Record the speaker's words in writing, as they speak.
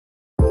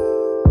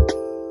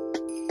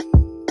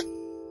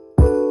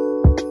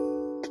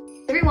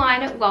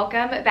everyone,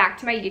 welcome back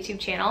to my YouTube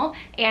channel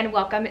and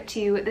welcome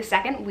to the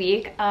second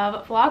week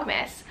of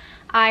Vlogmas.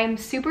 I'm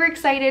super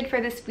excited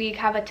for this week,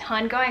 have a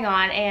ton going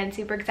on and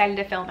super excited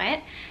to film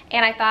it,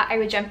 and I thought I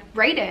would jump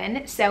right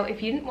in. So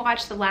if you didn't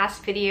watch the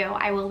last video,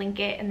 I will link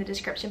it in the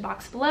description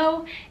box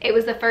below. It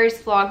was the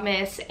first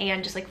Vlogmas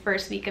and just like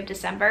first week of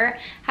December.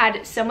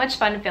 Had so much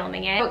fun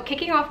filming it. So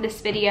kicking off this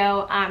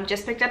video,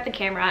 just picked up the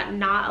camera,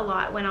 not a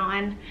lot went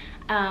on.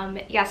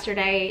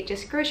 Yesterday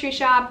just grocery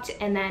shopped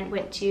and then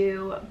went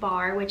to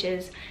bar, which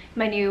is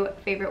my new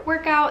favorite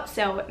workout,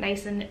 so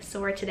nice and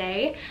sore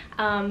today.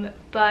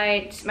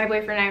 But my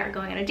boyfriend and I are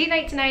going on a date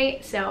night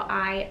tonight, so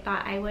I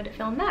thought I would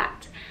film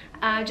that.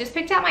 Just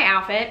picked out my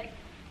outfit.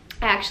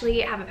 I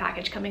actually have a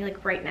package coming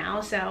like right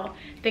now, so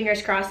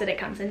fingers crossed that it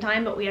comes in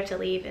time, but we have to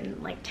leave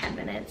in like 10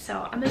 minutes,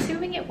 so I'm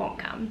assuming it won't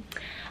come.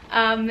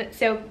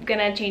 So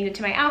gonna change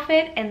into my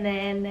outfit and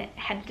then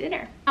head to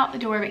dinner. Out the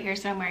door, but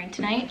here's what I'm wearing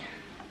tonight.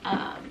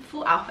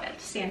 Full outfit,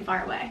 stand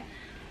far away.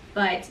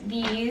 But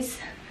these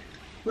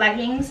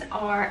leggings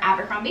are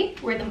Abercrombie,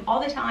 wear them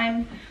all the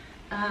time.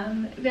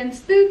 Vince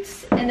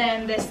boots, and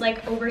then this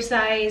like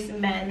oversized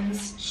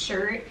men's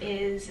shirt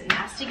is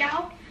Nasty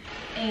Gal,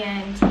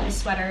 and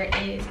this sweater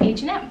is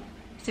H&M.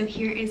 So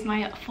here is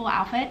my full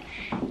outfit,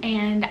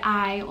 and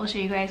I will show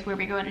you guys where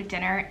we go to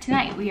dinner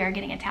tonight. We are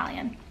getting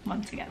Italian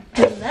once again.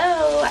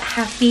 Hello,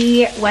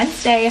 happy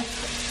Wednesday.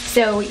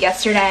 So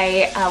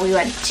yesterday we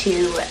went to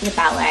the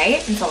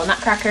ballet and saw the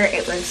Nutcracker.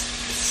 It was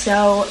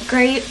so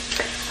great.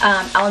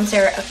 I'll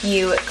insert a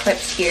few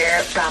clips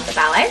here from the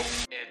ballet.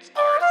 It's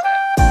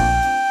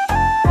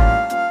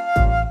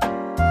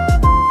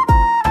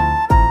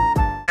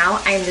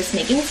now I'm just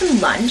making some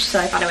lunch, so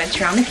I thought I would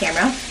turn on the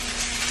camera.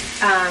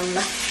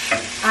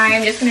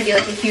 I'm just gonna do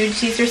like a huge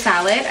Caesar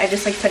salad. I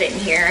just like put it in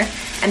here,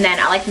 and then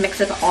I like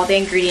mix up all the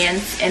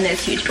ingredients in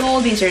this huge bowl.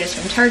 These are just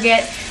from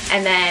Target,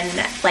 and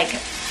then like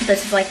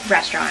this is like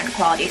restaurant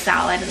quality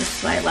salad, and this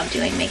is what I love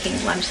doing,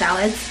 making lunch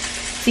salads.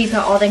 So you put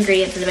all the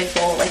ingredients in a big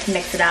bowl, like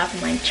mix it up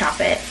and like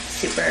chop it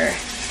super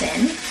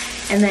thin,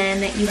 and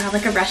then you have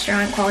like a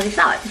restaurant quality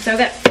salad. It's so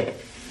good.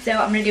 So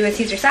I'm gonna do a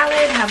Caesar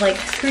salad, have like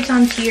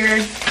croutons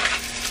here.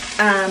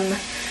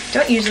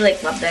 Don't usually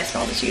like love this, but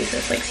I'll just use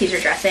this like Caesar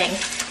dressing.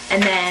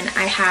 And then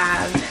I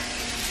have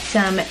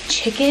some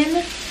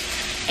chicken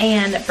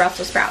and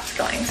Brussels sprouts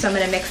going. So I'm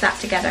gonna mix that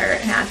together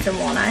and add some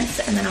walnuts,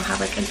 and then I'll have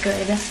like a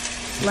good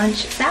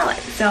lunch salad.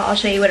 So I'll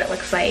show you what it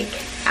looks like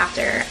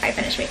after I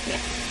finish making it.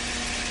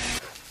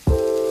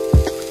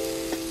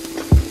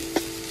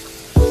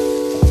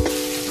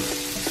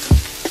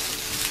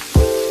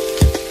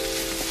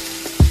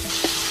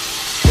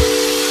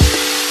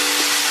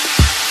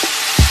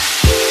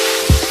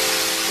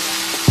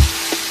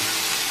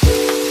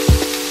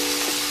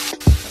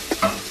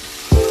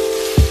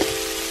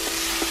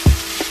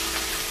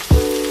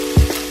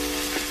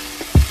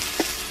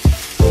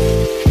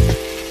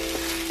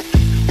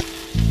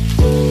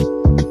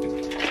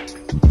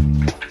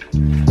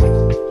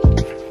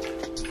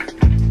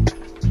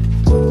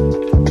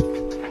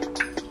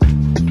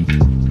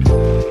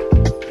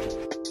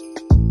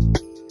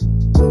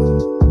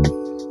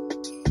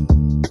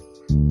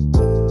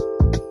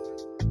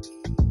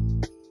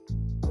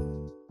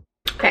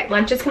 Okay,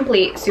 lunch is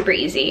complete, super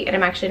easy, and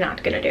I'm actually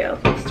not gonna do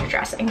Caesar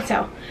dressing,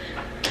 so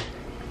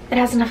it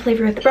has enough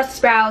flavor with the Brussels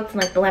sprouts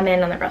and like the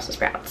lemon on the Brussels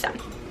sprouts. So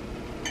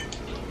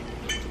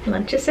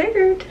lunch is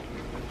served.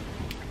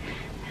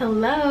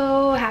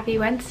 Hello, happy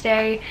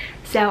Wednesday.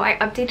 So I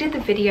updated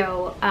the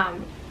video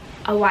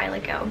a while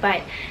ago,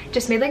 but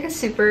just made like a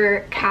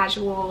super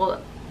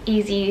casual,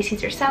 easy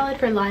Caesar salad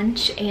for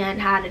lunch and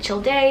had a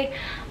chill day.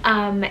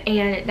 And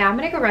now I'm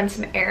gonna go run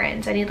some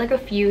errands. I need like a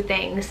few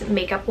things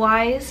makeup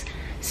wise.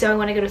 So I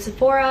want to go to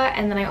Sephora,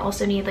 and then I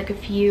also need like a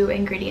few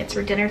ingredients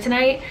for dinner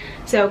tonight.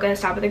 So I'm gonna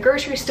stop at the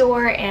grocery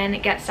store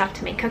and get stuff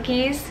to make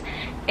cookies.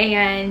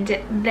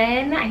 And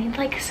then I need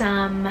like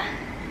some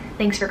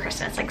things for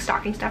Christmas, like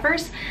stocking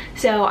stuffers.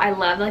 So I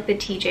love like the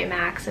TJ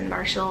Maxx and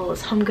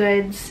Marshall's Home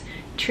Goods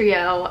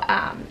trio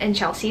in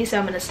Chelsea. So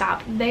I'm gonna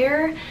stop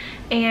there.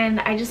 And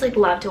I just like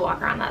love to walk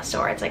around that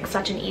store. It's like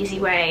such an easy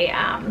way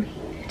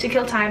to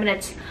kill time, and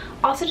it's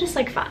also just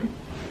like fun.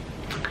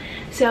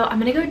 So I'm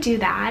gonna go do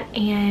that,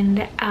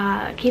 and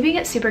keeping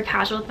it super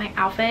casual with my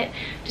outfit,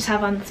 just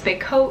have on this big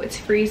coat, it's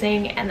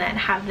freezing, and then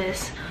have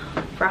this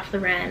Ralph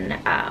Lauren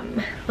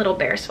little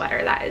bear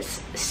sweater that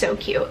is so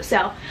cute.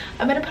 So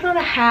I'm gonna put on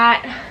a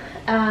hat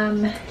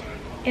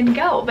and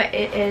go, but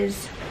it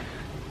is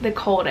the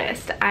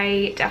coldest.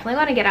 I definitely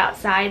want to get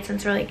outside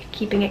since we're like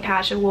keeping it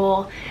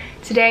casual.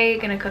 Today,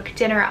 gonna cook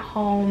dinner at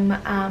home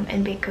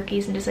and bake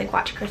cookies and just like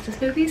watch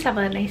Christmas movies, have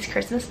a nice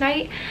Christmas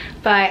night.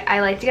 But I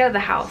like to get out of the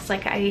house.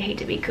 Like, I hate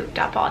to be cooped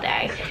up all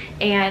day,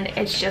 and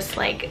it's just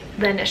like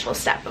the initial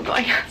step of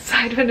going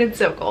outside when it's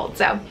so cold.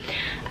 So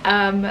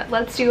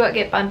let's do it,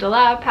 get bundled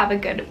up, have a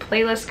good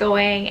playlist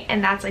going,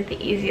 and that's like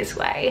the easiest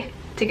way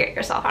to get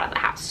yourself out of the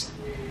house.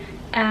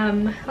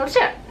 Let's do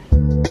it.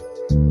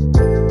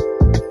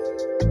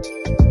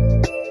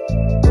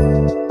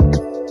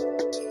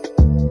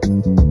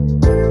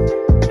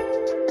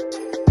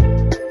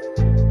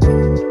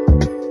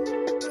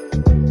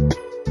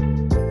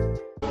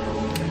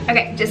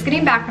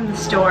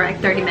 store like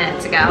 30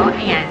 minutes ago,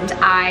 and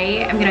I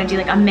am gonna do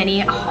like a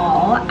mini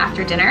haul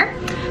after dinner.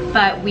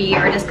 But we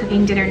are just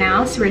cooking dinner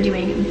now, so we're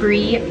doing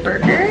brie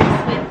burgers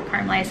with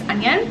caramelized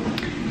onion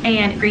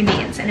and green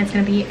beans, and it's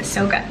gonna be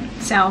so good.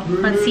 So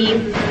let's see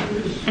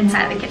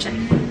inside of the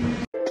kitchen.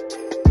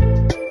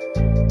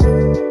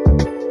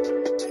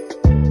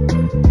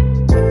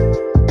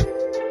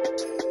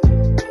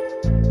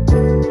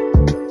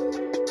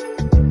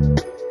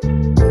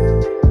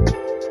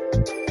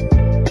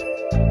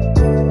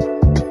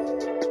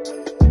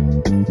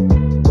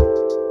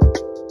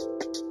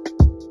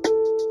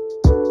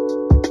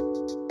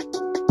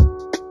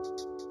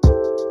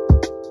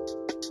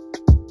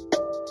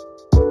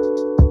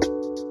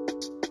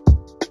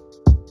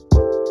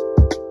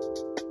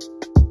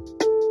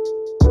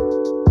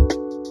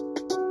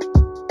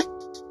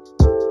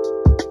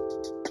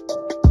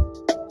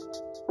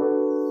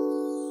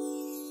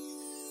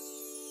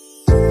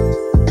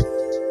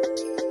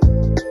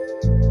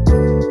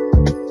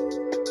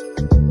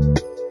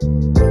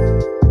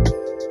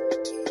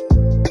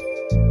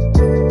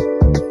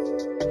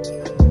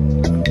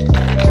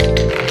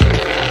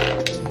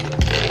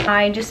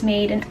 I just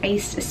made an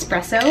iced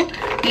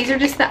espresso. These are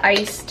just the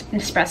iced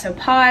espresso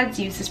pods.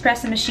 Use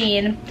espresso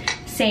machine.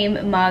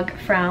 Same mug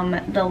from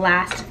the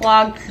last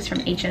vlog. This is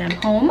from H&M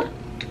Home.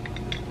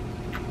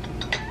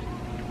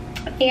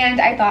 And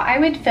I thought I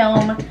would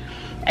film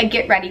a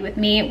get ready with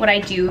me, what I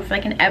do for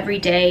like an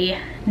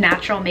everyday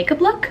natural makeup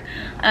look.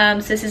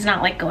 So this is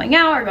not like going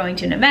out or going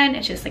to an event.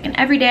 It's just like an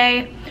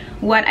everyday,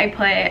 what I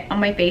put on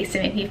my face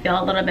to make me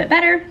feel a little bit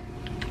better.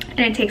 And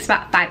it takes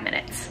about 5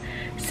 minutes.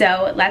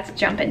 So let's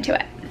jump into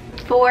it.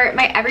 For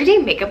my everyday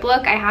makeup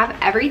look, I have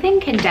everything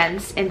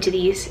condensed into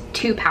these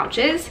 2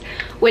 pouches,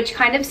 which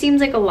kind of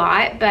seems like a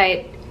lot,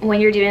 but when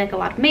you're doing like a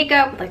lot of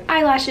makeup with like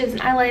eyelashes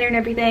and eyeliner and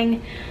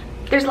everything,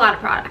 there's a lot of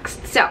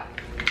products. So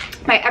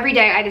my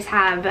everyday, I just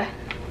have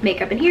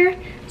makeup in here,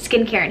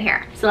 skincare in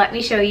here. So let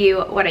me show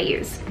you what I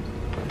use.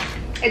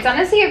 It's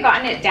honestly, I've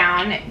gotten it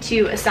down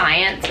to a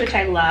science, which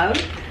I love.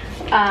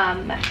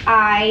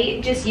 I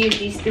just use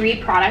these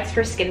 3 products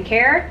for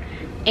skincare,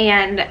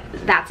 and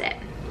that's it.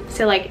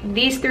 So like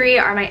these 3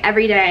 are my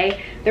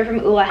everyday. They're from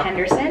Ulla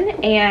Henderson,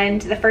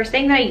 and the first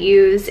thing that I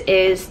use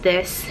is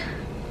this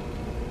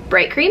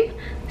bright cream.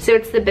 So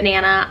it's the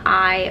Banana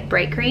Eye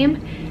Bright Cream,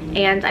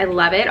 and I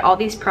love it. All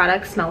these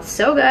products smell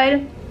so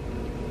good,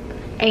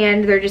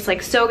 and they're just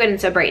like so good and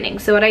so brightening.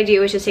 So what I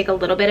do is just take a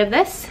little bit of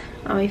this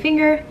on my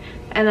finger,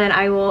 and then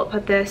I will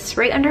put this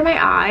right under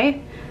my eye,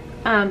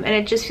 and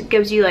it just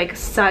gives you like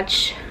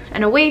such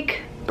an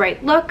awake,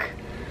 bright look.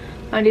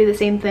 I'll do the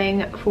same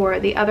thing for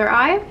the other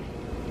eye.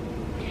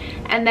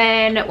 And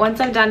then once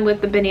I'm done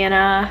with the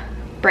Banana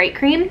Bright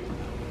Cream,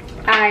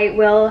 I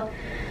will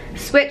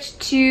switch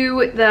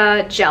to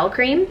the gel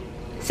cream.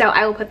 So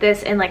I will put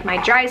this in like my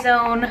dry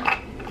zone,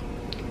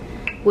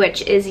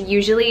 which is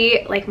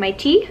usually like my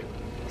T.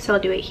 So I'll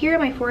do it here on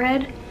my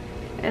forehead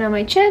and on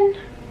my chin,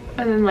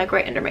 and then like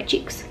right under my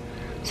cheeks.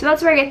 So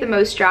that's where I get the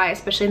most dry,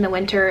 especially in the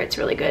winter. It's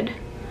really good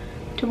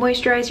to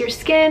moisturize your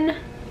skin,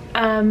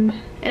 and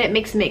it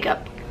makes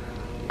makeup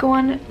go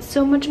on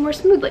so much more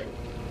smoothly.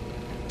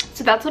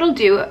 So that's what I'll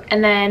do,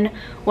 and then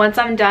once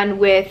I'm done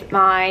with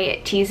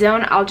my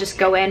T-zone, I'll just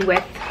go in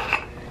with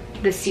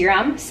the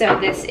serum. So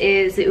this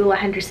is the Ulla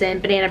Henderson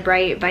Banana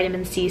Bright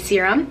Vitamin C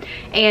Serum,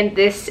 and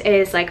this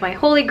is like my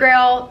holy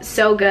grail.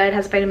 So good,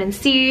 has vitamin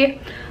C,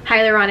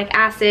 hyaluronic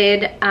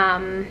acid,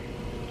 and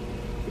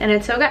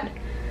it's so good.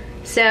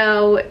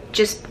 So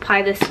just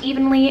apply this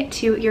evenly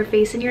to your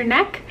face and your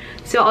neck.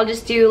 So I'll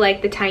just do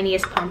like the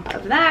tiniest pump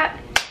of that,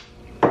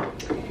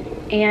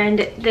 and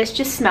this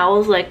just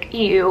smells like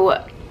you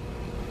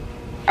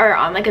are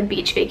on like a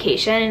beach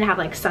vacation and have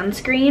like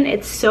sunscreen.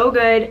 It's so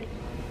good.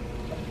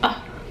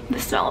 Oh, the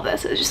smell of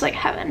this is just like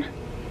heaven.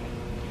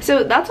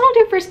 So that's what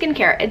I'll do for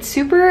skincare. It's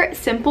super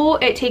simple.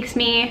 It takes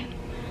me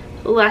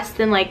less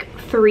than like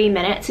 3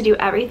 minutes to do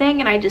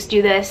everything, and I just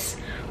do this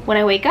when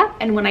I wake up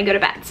and when I go to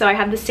bed. So I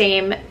have the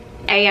same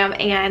AM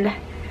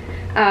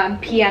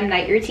and PM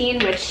night routine,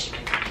 which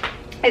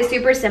is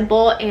super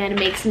simple and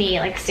makes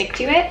me like stick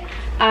to it.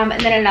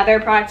 And then another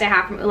product I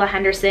have from Ulla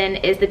Henderson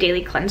is the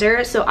Daily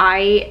Cleanser. So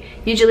I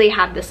usually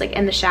have this like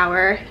in the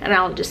shower, and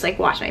I'll just like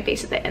wash my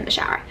face with it in the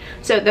shower.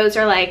 So those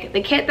are like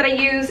the kit that I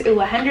use.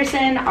 Ulla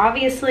Henderson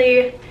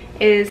obviously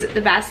is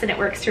the best, and it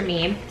works for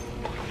me.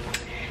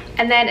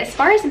 And then as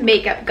far as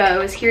makeup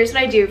goes, here's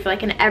what I do for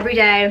like an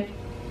everyday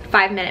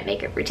 5-minute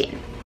makeup routine.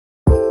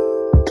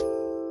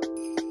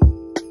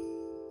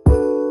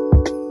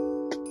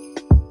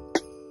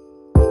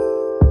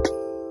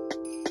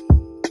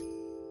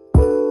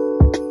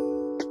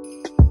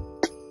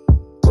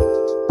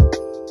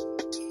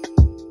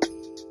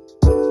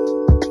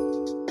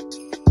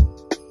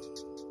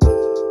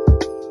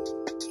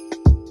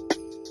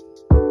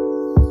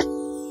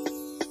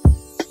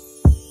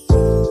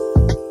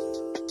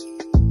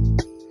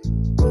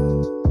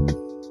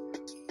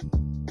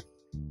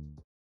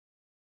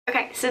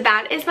 Okay, Okay, so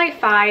that is my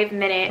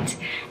 5-minute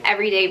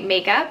everyday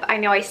makeup. I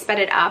know I sped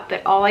it up,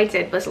 but all I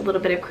did was a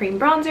little bit of cream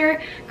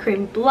bronzer,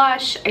 cream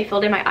blush. I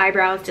filled in my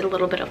eyebrows, did a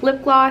little bit of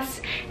lip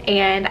gloss,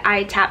 and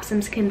I tapped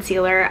some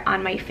concealer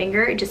on my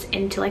finger just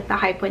into like the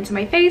high points of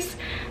my face.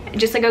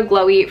 Just like a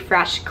glowy,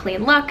 fresh,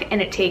 clean look,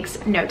 and it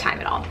takes no time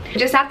at all.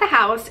 Just at the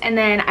house, and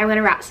then I'm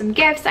gonna wrap some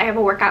gifts. I have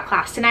a workout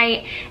class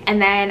tonight,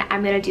 and then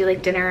I'm gonna do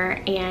like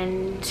dinner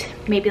and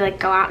maybe like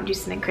go out and do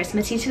something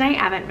Christmassy tonight. I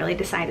haven't really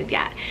decided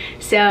yet.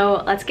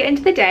 So let's get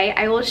into the day.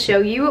 I will show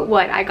you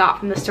what I got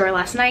from the store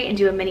last night and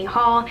do a mini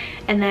haul,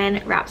 and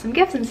then wrap some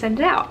gifts and send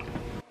it out.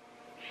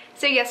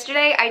 So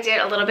yesterday I did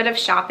a little bit of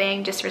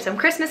shopping just for some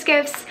Christmas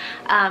gifts.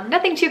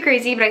 Nothing too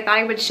crazy, but I thought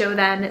I would show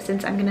them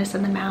since I'm gonna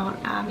send them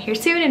out here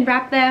soon and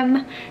wrap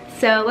them.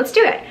 So let's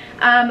do it.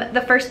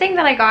 The first thing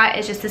that I got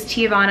is just this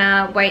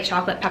Teavana white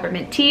chocolate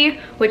peppermint tea,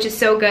 which is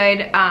so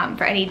good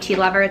for any tea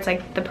lover. It's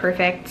like the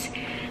perfect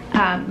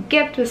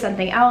gift with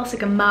something else,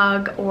 like a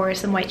mug or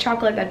some white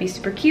chocolate. That'd be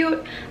super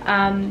cute.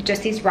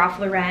 Just these Ralph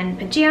Lauren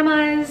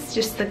pajamas,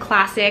 just the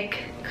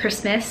classic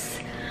Christmas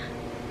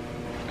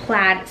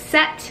plaid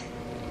set,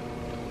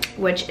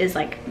 which is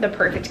like the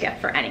perfect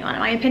gift for anyone in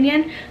my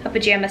opinion. A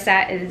pajama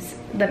set is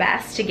the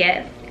best to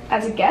get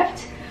as a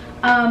gift.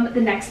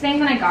 The next thing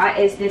that I got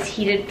is this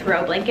heated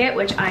throw blanket,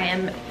 which I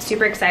am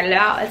super excited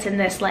about. It's in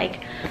this like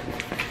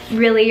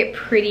really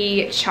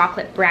pretty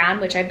chocolate brown,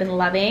 which I've been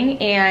loving,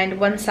 and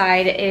one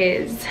side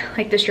is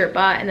like the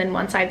sherpa and then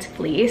one side's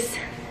fleece.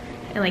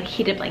 And like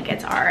heated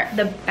blankets are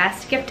the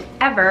best gift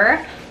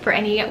ever for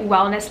any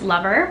wellness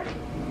lover.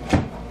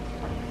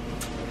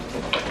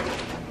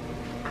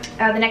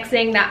 The next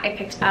thing that I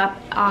picked up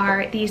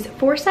are these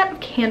 4 set of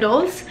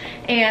candles,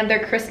 and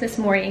they're Christmas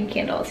morning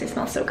candles. They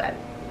smell so good.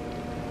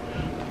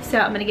 So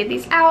I'm gonna give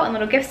these out in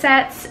little gift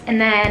sets.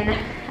 And then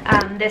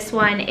this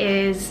one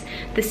is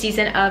the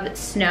Season of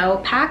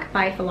Snow pack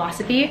by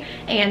Philosophy,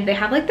 and they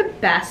have like the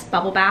best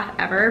bubble bath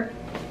ever.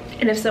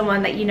 And if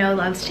someone that you know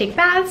loves to take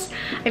baths,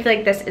 I feel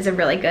like this is a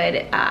really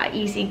good,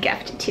 easy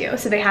gift too.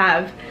 So they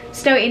have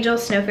Snow Angel,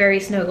 Snow Fairy,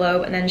 Snow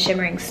Globe, and then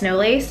Shimmering Snow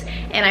Lace.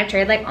 And I've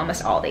tried like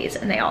almost all these,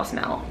 and they all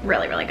smell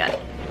really, really good.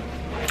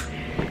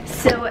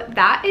 So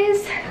that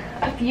is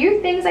a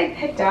few things I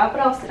picked up.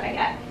 What else did I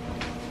get?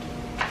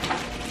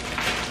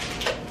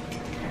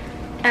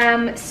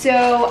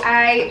 So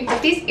I picked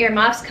up these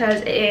earmuffs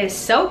because it is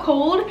so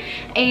cold,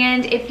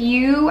 and if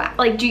you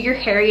like do your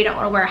hair, you don't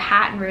want to wear a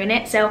hat and ruin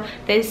it, so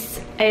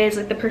this is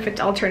like the perfect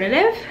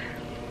alternative.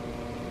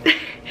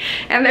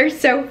 And they're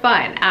so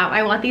fun.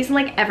 I want these in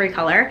like every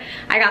color.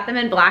 I got them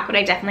in black, but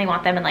I definitely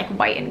want them in like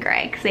white and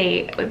gray because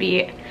they would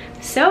be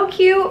so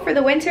cute for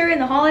the winter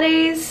and the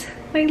holidays.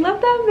 I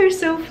love them, they're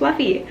so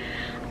fluffy.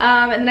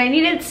 And then I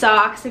needed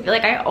socks. I feel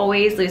like I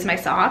always lose my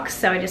socks,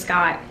 so I just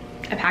got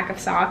a pack of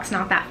socks.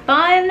 Not that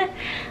fun.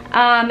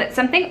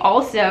 Something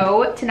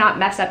also to not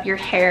mess up your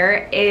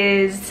hair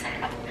is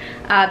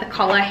the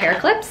Kala hair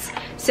clips.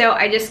 So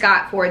I just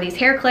got 4 of these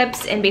hair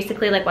clips, and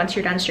basically like once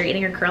you're done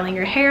straightening or curling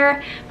your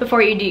hair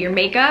before you do your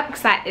makeup,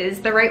 because that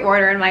is the right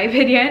order in my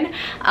opinion,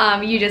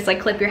 you just like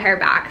clip your hair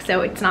back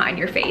so it's not in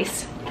your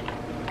face.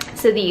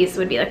 So these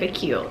would be like a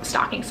cute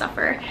stocking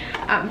stuffer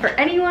for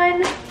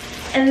anyone.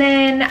 And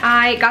then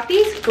I got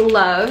these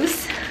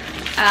gloves.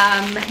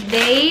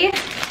 They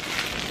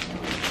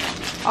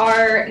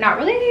are not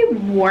really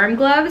warm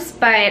gloves,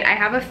 but I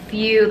have a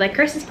few like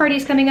Christmas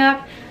parties coming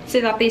up, so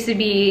I thought these would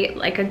be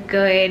like a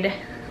good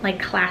like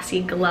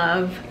classy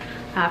glove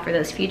for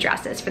those few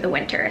dresses for the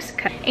winters.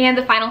 And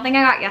the final thing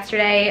I got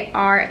yesterday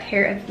are a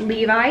pair of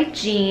Levi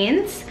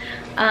jeans.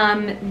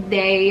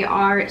 They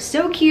are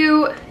so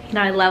cute. You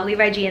know, I love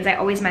Levi jeans. I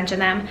always mention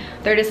them.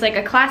 They're just like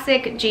a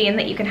classic jean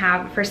that you can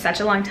have for such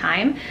a long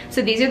time.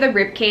 So these are the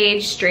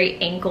ribcage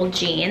straight ankle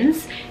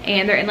jeans,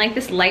 and they're in like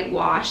this light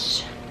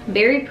wash.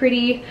 Very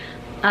pretty,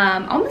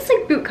 almost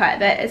like boot cut,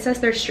 but it says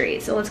they're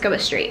straight, so let's go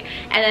with straight.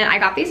 And then I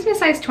got these in a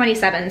size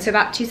 27, so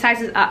about 2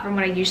 sizes up from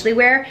what I usually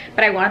wear,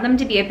 but I wanted them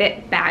to be a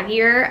bit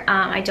baggier.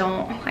 I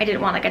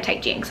didn't want like a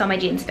tight jean, so my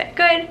jeans fit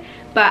good,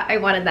 but I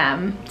wanted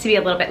them to be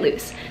a little bit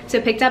loose. So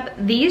I picked up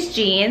these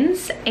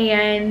jeans,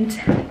 and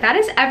that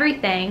is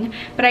everything,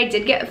 but I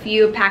did get a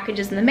few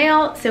packages in the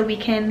mail, so we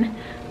can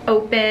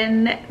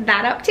open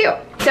that up too.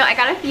 So I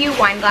got a few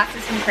wine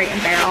glasses from Crate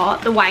 & Barrel.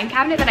 The wine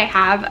cabinet that I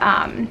have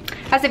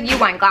has a few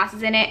wine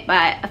glasses in it,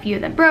 but a few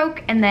of them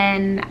broke, and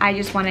then I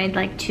just wanted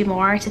like 2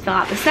 more to fill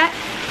out the set.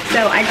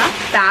 So I got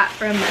that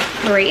from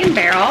Crate &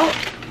 Barrel.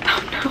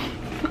 Oh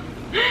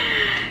no,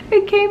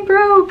 it came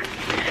broke.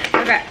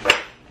 Okay,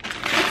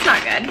 that's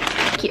not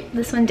good. Cute,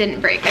 this one didn't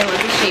break. I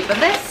love the shape of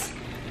this.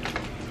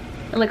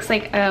 It looks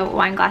like a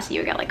wine glass you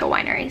would get like a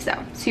winery,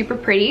 so super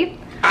pretty.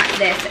 Got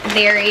this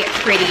very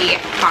pretty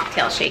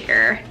cocktail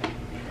shaker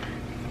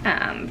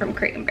from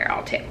Crate &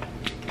 Barrel too.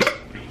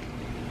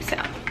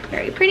 So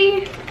very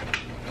pretty,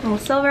 little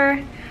silver.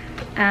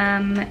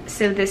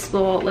 So this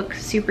will look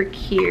super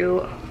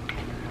cute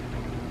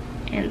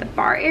in the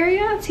bar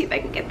area. Let's see if I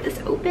can get this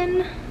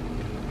open.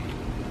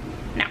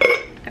 No,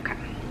 okay.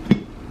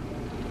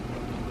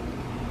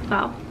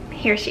 Well,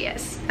 here she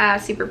is,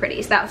 super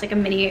pretty. So that was like a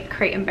mini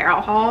crate and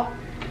barrel haul.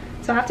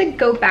 So I'll have to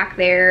go back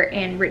there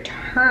and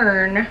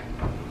return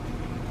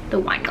the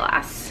wine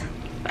glass,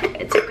 but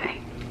it's okay.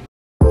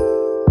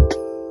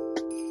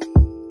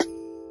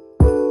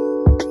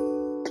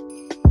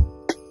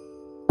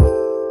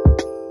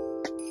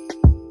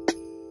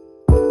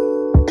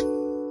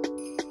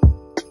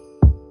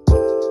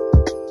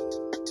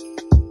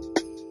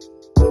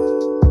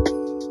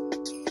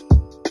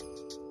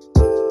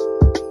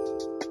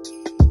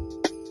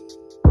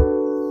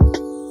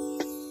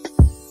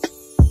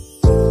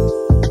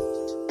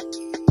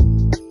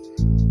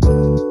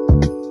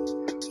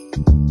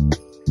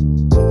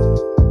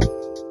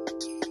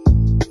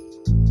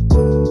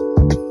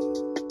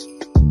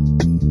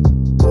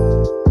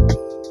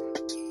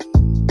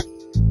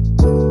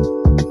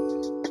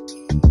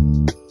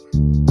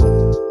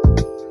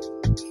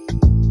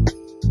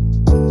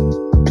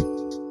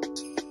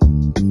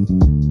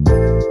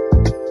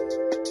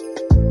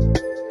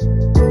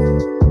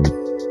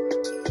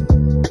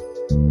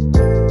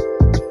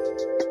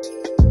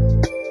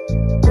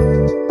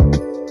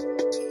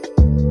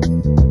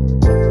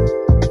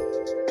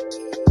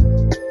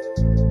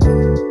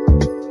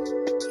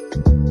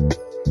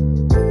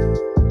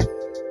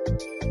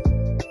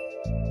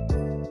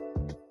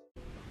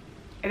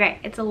 Okay,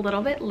 it's a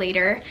little bit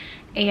later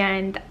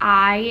and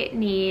I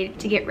need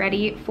to get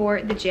ready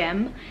for the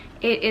gym.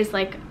 It is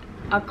like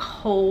a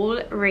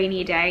cold,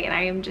 rainy day and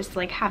I am just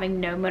like having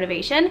no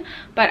motivation,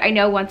 but I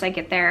know once I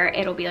get there,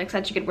 it'll be like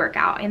such a good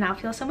workout and I'll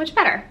feel so much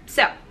better.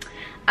 So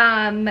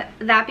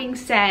that being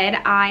said,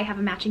 I have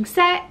a matching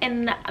set,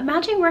 and a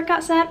matching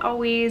workout set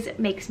always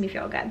makes me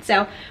feel good.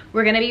 So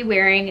we're gonna be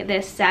wearing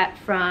this set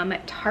from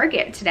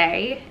Target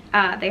today.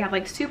 They have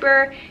like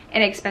super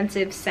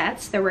inexpensive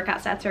sets. Their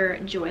workout sets are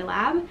Joy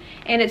Lab,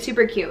 and it's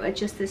super cute. It's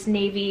just this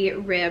navy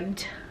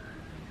ribbed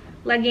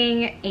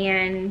legging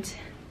and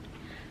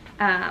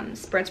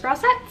sports bra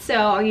set. So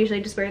I'll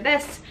usually just wear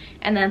this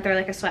and then throw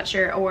like a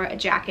sweatshirt or a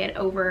jacket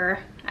over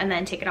and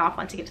then take it off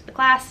once I get to the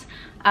class.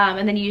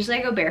 And then usually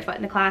I go barefoot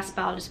in the class,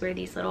 but I'll just wear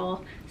these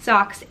little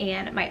socks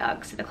and my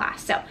Uggs to the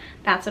class. So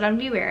that's what I'm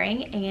gonna be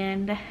wearing,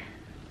 and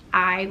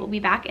I will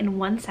be back in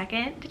 1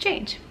 second to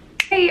change.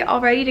 Okay,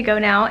 all ready to go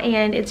now,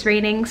 and it's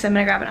raining, so I'm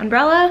gonna grab an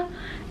umbrella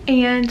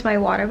and my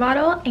water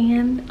bottle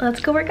and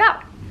let's go work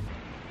out.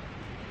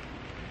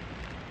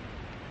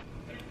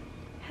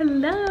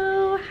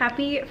 Hello,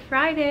 happy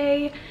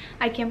Friday.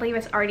 I can't believe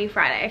it's already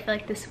Friday. I feel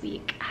like this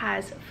week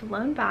has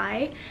flown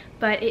by,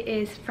 but it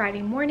is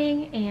Friday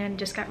morning and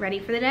just got ready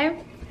for the day.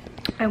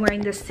 I'm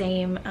wearing the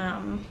same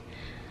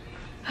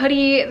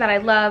hoodie that I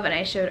love and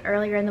I showed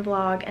earlier in the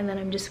vlog, and then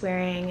I'm just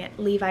wearing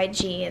Levi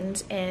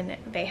jeans and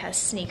Veja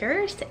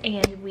sneakers,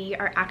 and we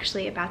are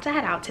actually about to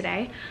head out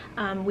today.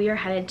 We are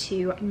headed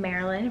to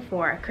Maryland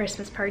for a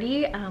Christmas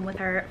party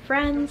with our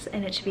friends,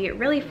 and it should be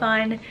really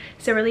fun.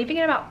 So we're leaving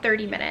in about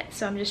 30 minutes,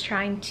 so I'm just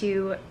trying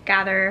to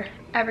gather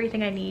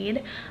everything I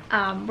need.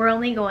 We're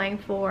only going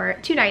for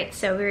 2 nights,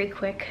 so very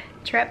quick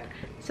trip,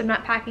 so I'm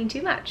not packing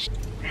too much.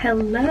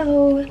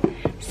 Hello.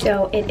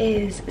 So it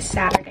is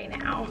Saturday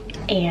now,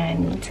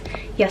 and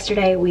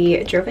yesterday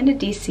we drove into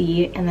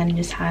DC and then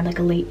just had like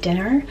a late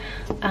dinner,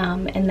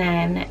 and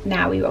then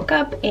now we woke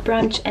up, ate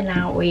brunch, and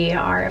now we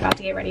are about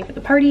to get ready for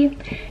the party,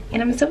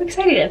 and I'm so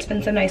excited. It's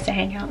been so nice to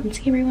hang out and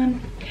see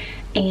everyone,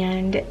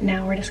 and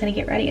now we're just gonna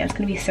get ready. It's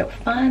gonna be so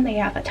fun. They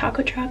have a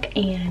taco truck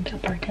and a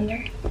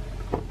bartender,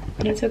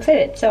 and I'm so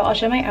excited. So I'll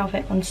show my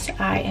outfit once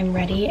I am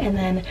ready, and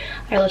then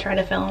I will try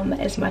to film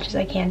as much as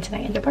I can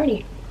tonight at the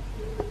party.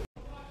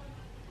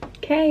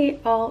 Okay,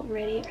 all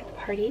ready for the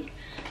party.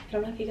 I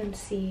don't know if you can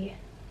see.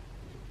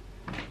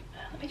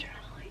 Let me turn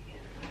on the light.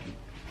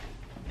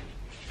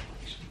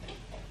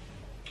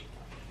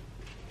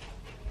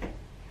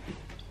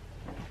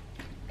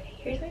 Okay,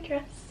 here's my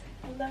dress.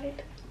 I love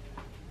it.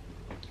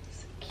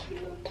 So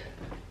cute.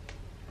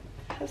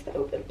 It has the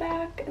open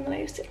back, and then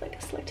I just did like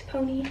a slicked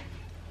pony.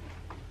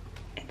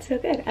 It's so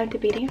good. I'm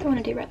debating if I want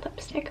to do red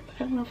lipstick, but I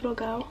don't know if it'll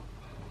go.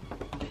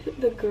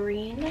 The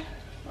green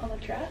on the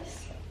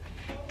dress.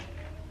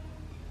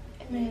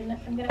 And then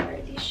I'm gonna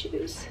wear these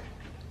shoes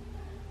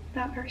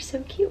that are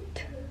so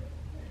cute.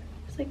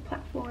 It's like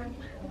platform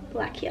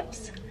black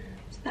heels.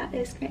 So that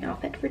is my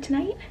outfit for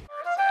tonight.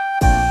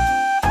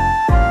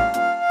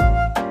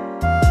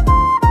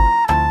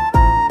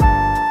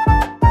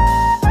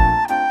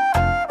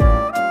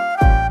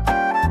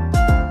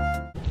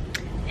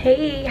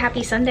 Hey,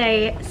 happy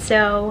Sunday.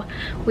 So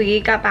we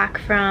got back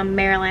from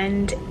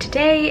Maryland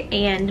today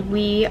and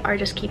we are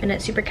just keeping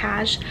it super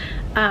cash.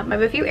 I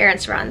have a few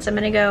errands to run, so I'm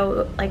gonna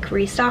go like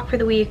restock for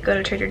the week, go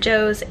to Trader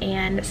Joe's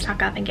and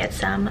stock up and get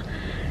some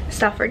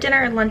stuff for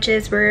dinner and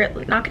lunches. We're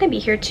not gonna be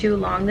here too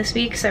long this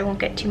week, so I won't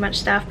get too much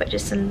stuff, but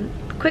just some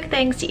quick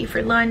things to eat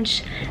for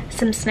lunch,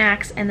 some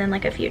snacks, and then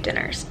like a few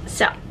dinners.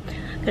 So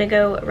I'm gonna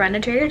go run to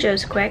Trader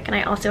Joe's quick, and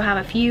I also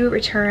have a few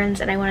returns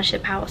and I wanna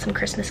ship out some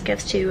Christmas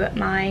gifts to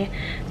my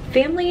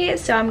family,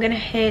 so I'm gonna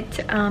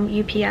hit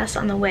UPS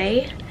on the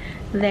way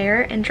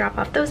there and drop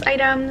off those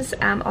items.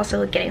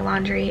 Also getting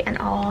laundry and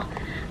all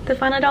the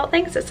fun adult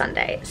things this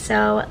Sunday.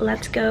 So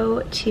let's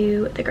go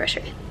to the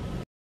grocery.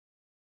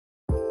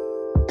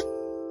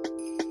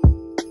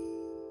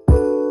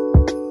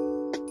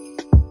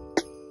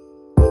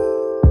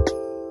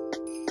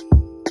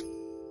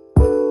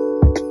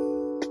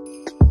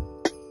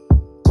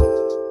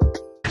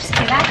 Just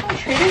came back from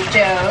Trader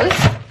Joe's.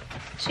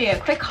 Show you a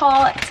quick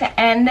haul to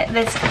end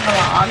this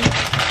vlog.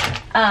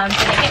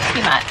 Didn't get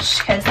too much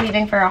because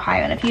leaving for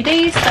Ohio in a few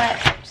days, but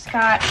just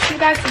got 2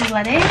 bags of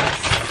lettuce.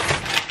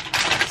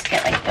 Just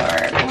get like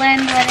the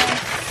blend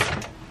lettuce.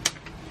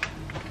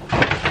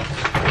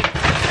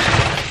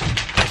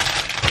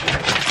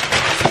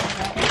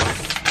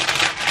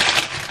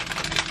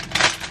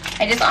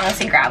 I just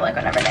honestly grab like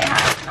whatever they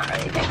have. Not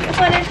really picky with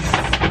lettuce.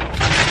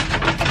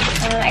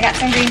 I got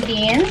some green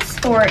beans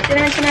for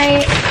dinner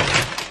tonight.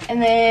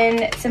 And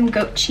then some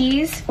goat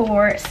cheese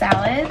for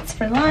salads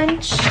for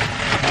lunch.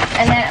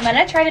 And then I'm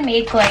gonna try to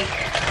make like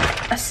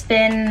a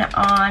spin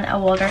on a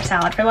Waldorf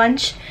salad for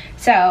lunch.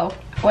 So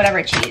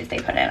whatever cheese they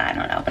put in, I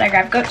don't know. But I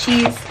grabbed goat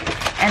cheese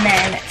and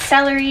then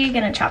celery.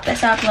 Gonna chop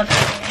this up, love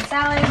celery in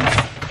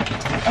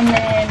salads. And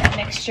then a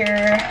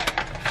mixture,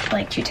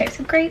 like 2 types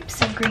of grapes,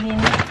 so green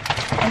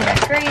and red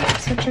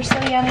grapes, which are so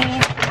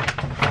yummy.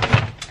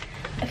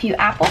 A few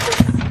apples.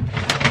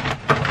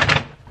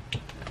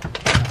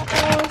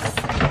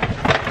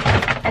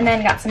 And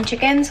then got some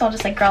chicken, so I'll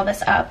just like grill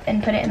this up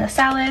and put it in the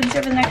salads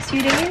over the next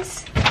few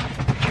days.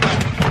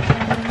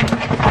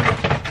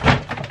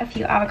 A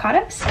few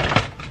avocados.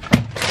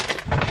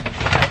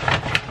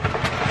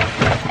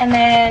 And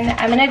then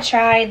I'm gonna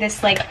try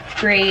this like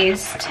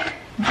braised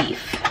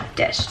beef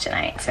dish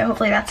tonight. So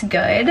hopefully that's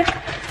good.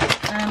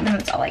 And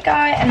that's all I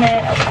got. And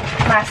then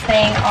last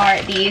thing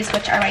are these,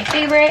 which are my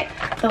favorite.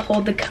 The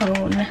Hold the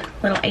Cone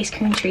little ice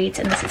cream treats,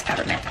 and this is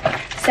peppermint.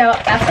 So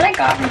that's what I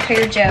got from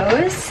Trader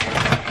Joe's.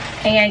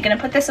 And gonna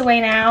put this away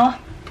now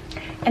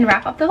and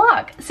wrap up the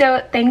vlog.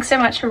 So thanks so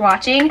much for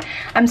watching.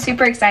 I'm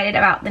super excited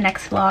about the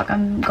next vlog.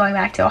 I'm going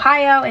back to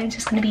Ohio and it's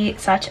just gonna be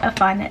such a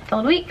fun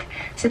filled week.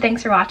 So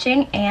thanks for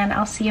watching and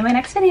I'll see you in my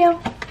next video.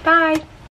 Bye.